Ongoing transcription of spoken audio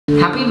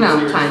Happy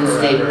Valentine's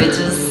Day,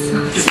 bitches.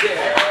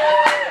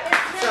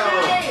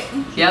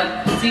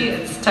 Yep, see,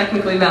 it's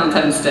technically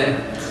Valentine's Day.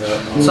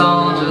 So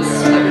I'll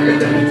just have a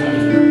great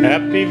time.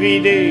 Happy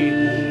VD.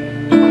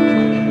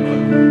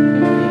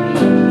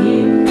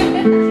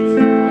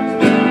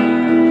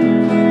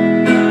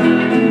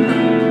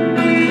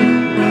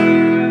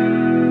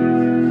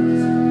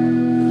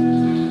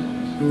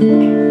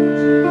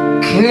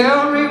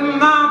 Carry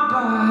my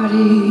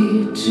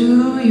body to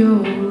your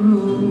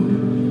room.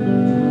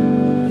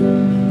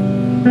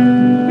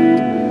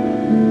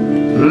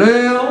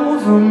 Lay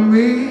over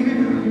me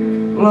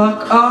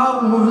like I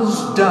was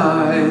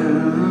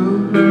dying.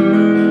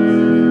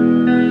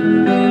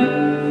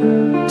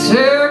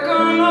 Take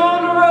an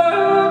old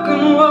rag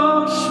and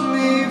wash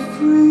me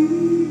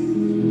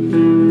free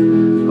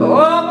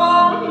of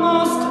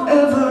almost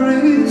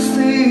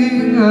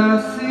everything I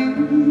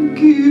think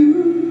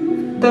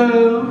you've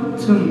done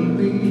to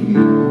me.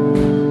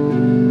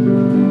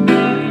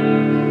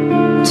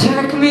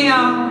 Take me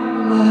out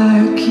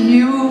like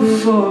you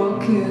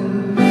forgive.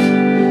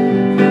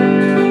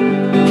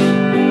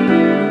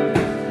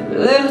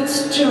 Let's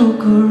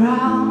joke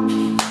around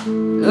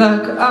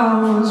like I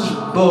was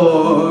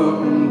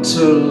born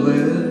to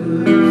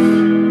live.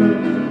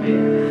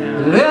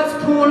 Let's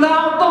pull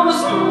out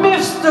those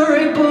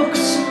mystery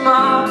books,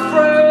 my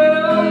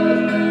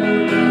friend,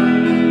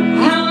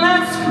 and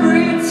let's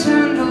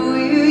pretend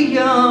we're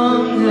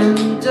young and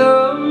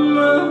dumb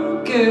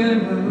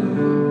again.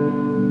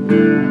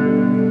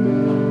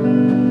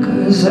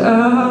 'Cause I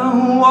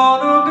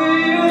wanna be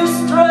a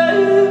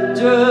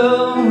stranger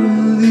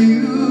with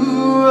you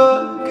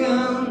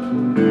again.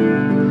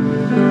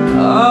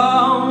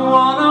 I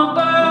wanna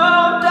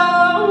bow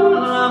down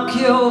like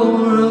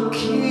you're a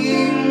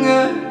king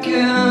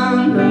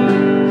again.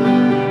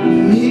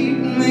 Meet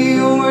me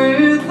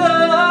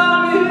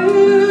without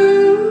you,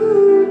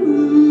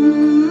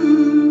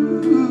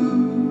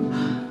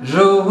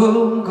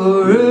 your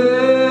grace.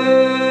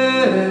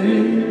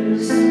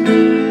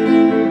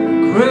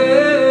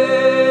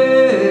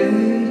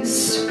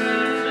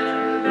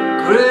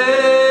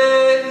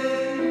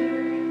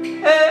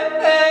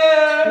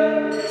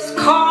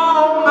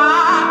 Call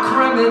my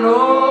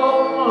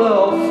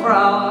criminal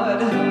fraud.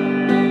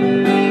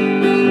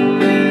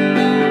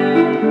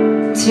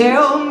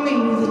 Tell me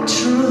the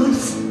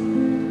truth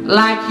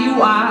like you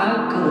are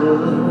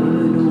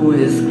good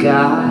with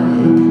God.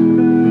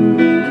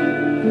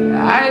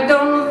 I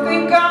don't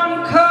think I'm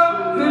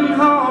coming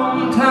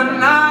home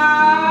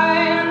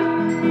tonight.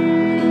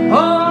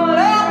 Oh,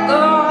 let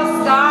the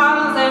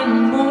stars and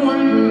moon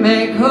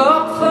make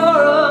up for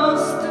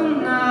us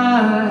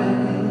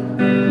tonight.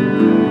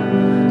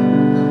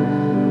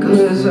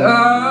 'Cause I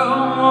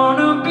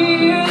wanna be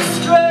a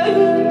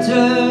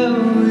stranger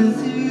with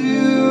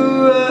you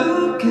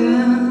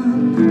again.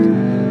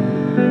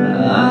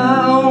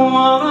 I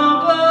wanna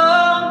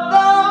bow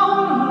down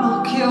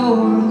like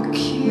you're a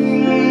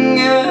king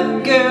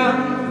again.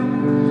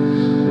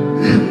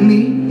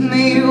 Meet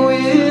me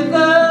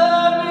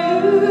without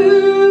you,